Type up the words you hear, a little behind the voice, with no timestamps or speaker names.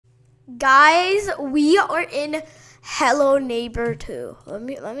Guys, we are in Hello Neighbor 2. Let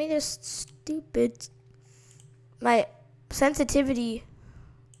me just stupid my sensitivity.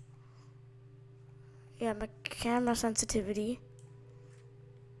 Yeah, my camera sensitivity.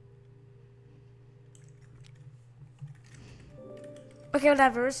 Okay,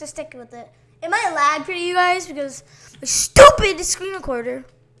 whatever. Let's just stick with it. It might lag for you guys because my stupid screen recorder.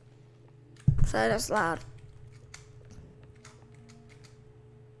 Sorry, that's loud.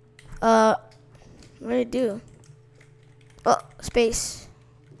 What did it do? Oh, space.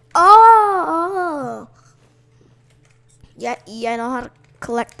 Oh. Yeah, I know how to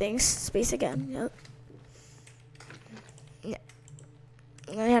collect things. Space again. Yep. Yeah.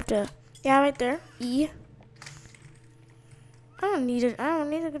 And I have to. Yeah, right there. E. I don't need it. I don't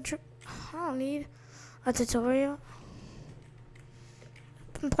need a control. I don't need a tutorial.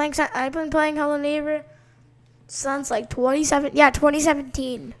 I've been playing Hello Neighbor since like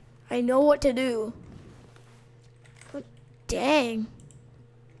 2017. I know what to do. Oh, dang.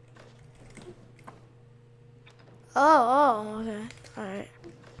 Oh, okay. All right.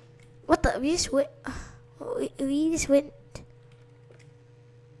 What the? We just went. We just went.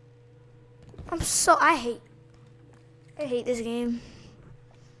 I hate this game.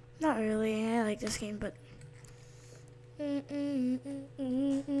 Not really. I like this game, but.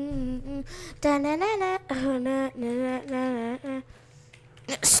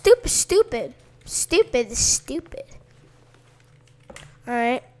 Stupid.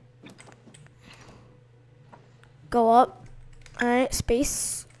 Alright. Go up. Alright,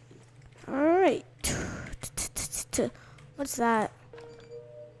 space. Alright. What's that?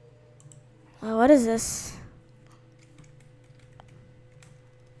 What is this?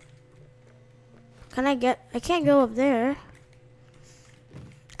 I can't go up there.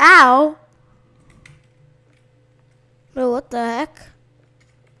 Ow! Bro, what the heck?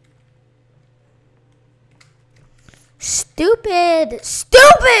 Stupid!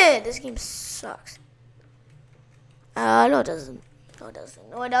 This game sucks. No it doesn't. No it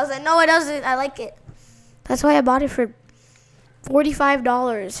doesn't. I like it. That's why I bought it for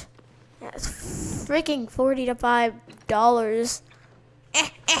 $45. Yeah, it's freaking $40 to $5.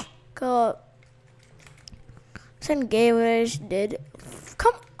 Go up. Send gay what I just did.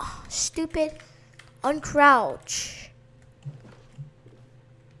 Come on, stupid. Uncrouch.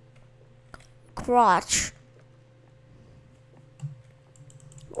 Crotch.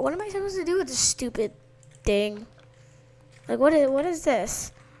 What am I supposed to do with this stupid thing? Like, what is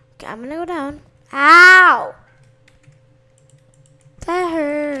this? Okay, I'm gonna go down. Ow! That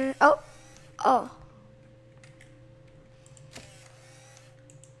hurt. Oh.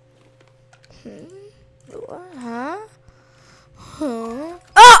 What? Huh?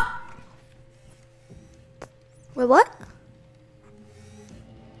 Oh! Wait, what?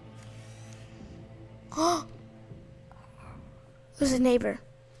 Who's his neighbor?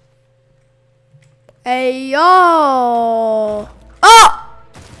 Hey, yo! Oh! Ah!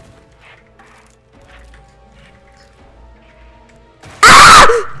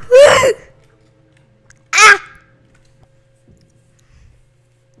 Ah!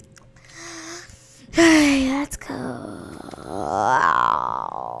 Hey, let's go.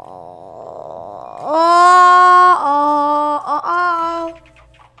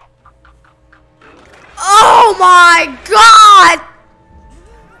 Oh my God!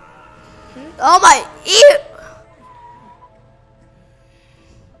 Oh my, ew!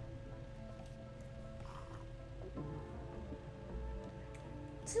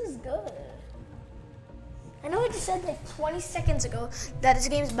 This is good. I know I just said like 20 seconds ago that this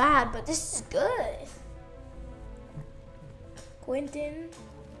game's bad, but this is good. Quentin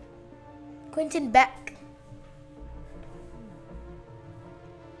Beck.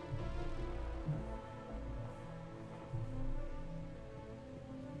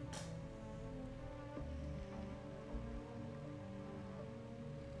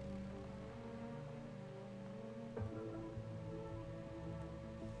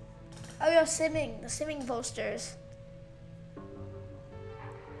 Oh, yeah, the simming posters.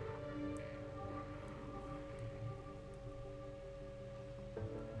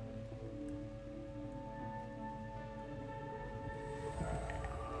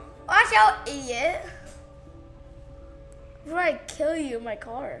 Watch out, idiot. Before I kill you in my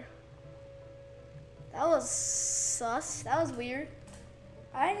car. That was sus. That was weird.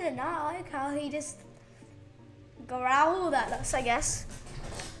 I did not like how he just growled at us, I guess.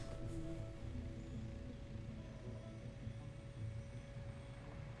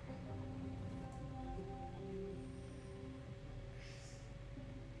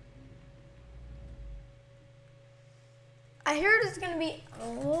 I heard it's gonna be.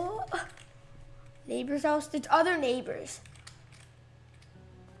 Oh. neighbor's house? There's other neighbors.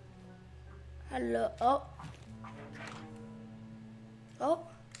 Hello. Oh. Oh.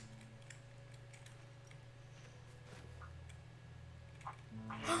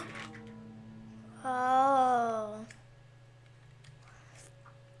 Oh.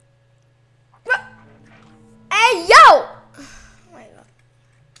 Hey, yo! Oh my God.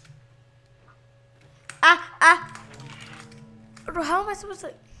 Bro, how am I supposed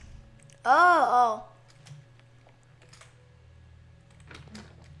to? Oh.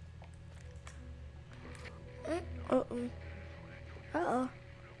 Uh-oh.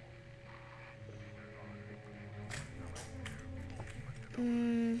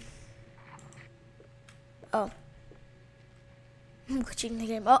 Oh. I'm glitching the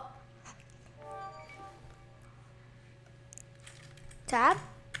game. Oh. Tab.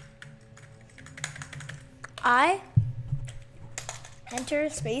 I. Enter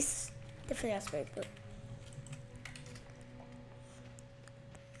space. Definitely not space, but.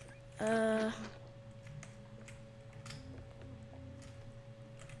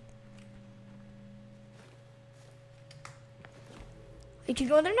 You can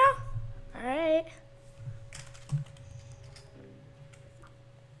go there now? Alright.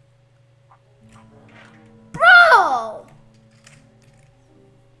 Bro!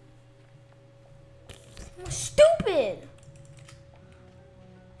 I'm stupid!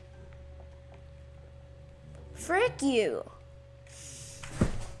 Frick you.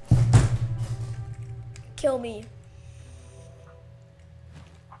 Kill me.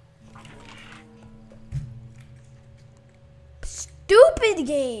 Stupid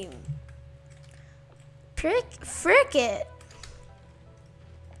game. Frick it.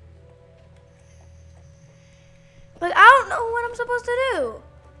 Like, I don't know what I'm supposed to do.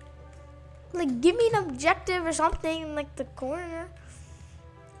 Like, give me an objective or something in, like, the corner.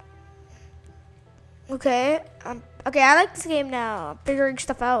 Okay. Okay, I like this game now. I'm figuring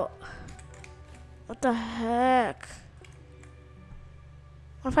stuff out. What the heck?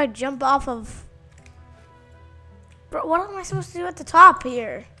 What if I jump off of... Bro, what am I supposed to do at the top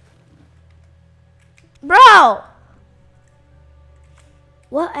here? Bro!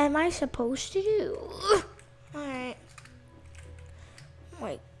 What am I supposed to do? Alright.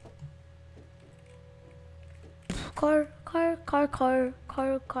 Wait. Car.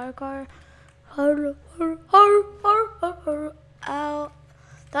 Ow.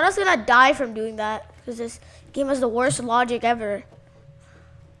 Thought I was gonna die from doing that because this game has the worst logic ever.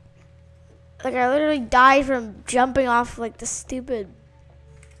 Like, I literally died from jumping off, like, the stupid...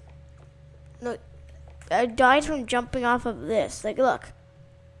 Look. I died from jumping off of this. Like, look.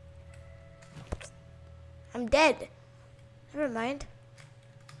 I'm dead. Never mind.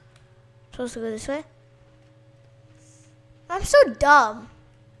 I'm supposed to go this way? I'm so dumb.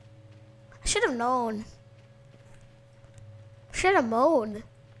 I should have known. Should have mown.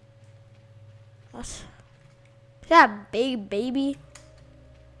 What? Yeah, big baby.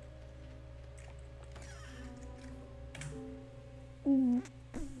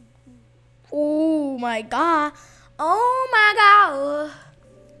 Oh my God. Oh my God.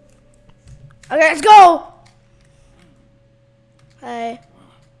 Okay, let's go. Hey.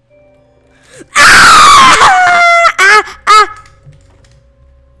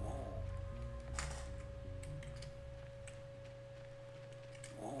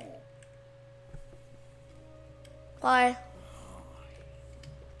 Hi.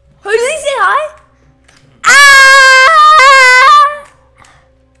 Who did he say hi? Hey.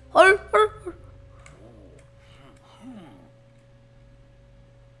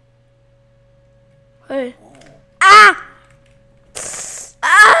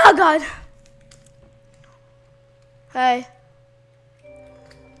 Oh God. Hey.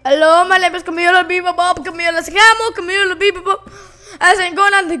 Hello, my name is Camila Bebop. Camila Scammo. Camila Bebop. As I'm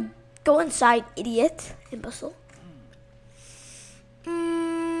going on the go inside, idiot, imbecile.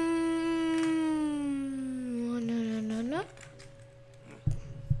 No.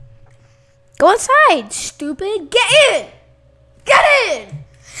 Go inside, stupid. Get in. Get in.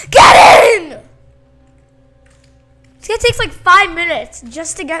 Get in. It's gonna take like 5 minutes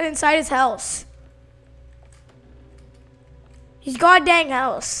just to get inside his house. His goddamn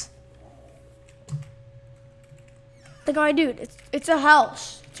house. Like, oh, dude, it's a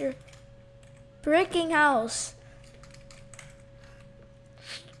house. It's your freaking house.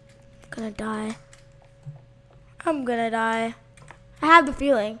 I'm gonna die. I'm gonna die. I have the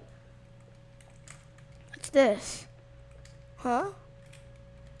feeling. What's this? Huh?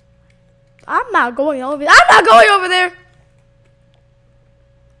 I'm not going over there. I'm not going over there.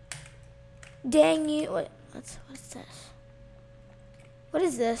 Dang you. What's this? What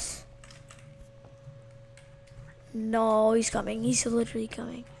is this? No, he's coming. He's literally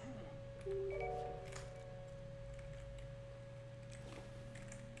coming.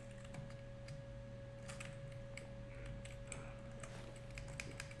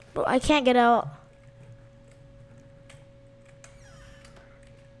 Bro, I can't get out.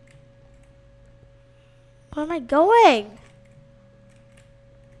 Where am I going?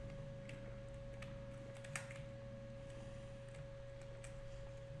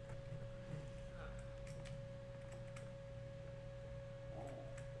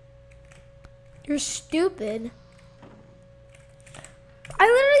 You're stupid. I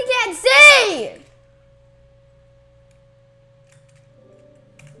literally can't see!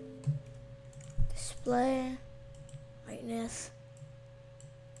 Display. Brightness.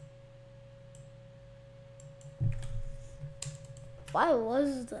 Why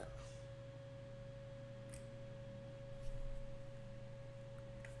was that?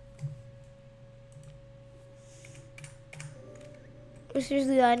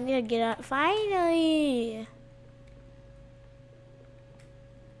 Seriously, I need to get out. Finally!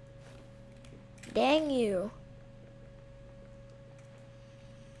 Dang you.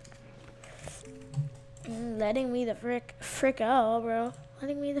 Letting me the frick out, bro.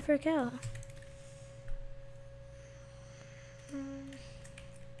 Letting me the frick out.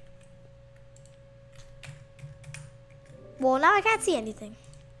 Well, now I can't see anything.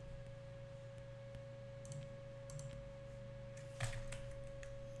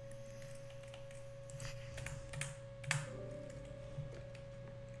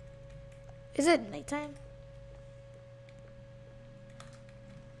 Is it nighttime?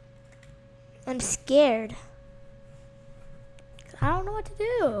 I'm scared. I don't know what to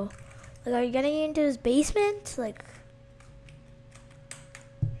do. Like, are you getting into his basement? Like,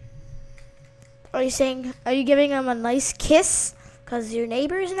 are you giving him a nice kiss? Cause you're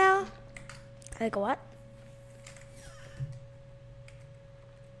neighbors now? Like what?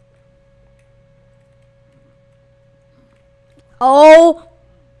 Oh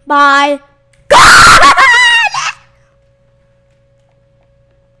my God!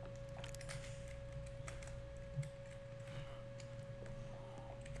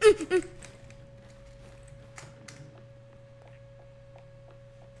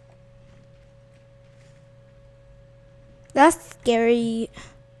 That's scary.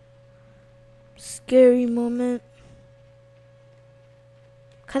 Scary moment.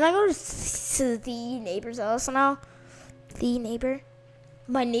 Can I go to the neighbor's house now? The neighbor?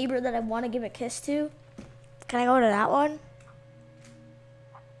 My neighbor that I want to give a kiss to? Can I go to that one?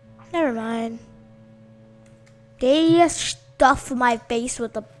 Never mind. Did he just stuff my face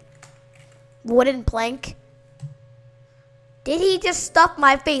with a wooden plank? Did he just stuff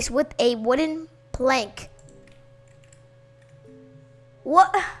my face with a wooden plank?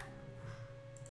 What?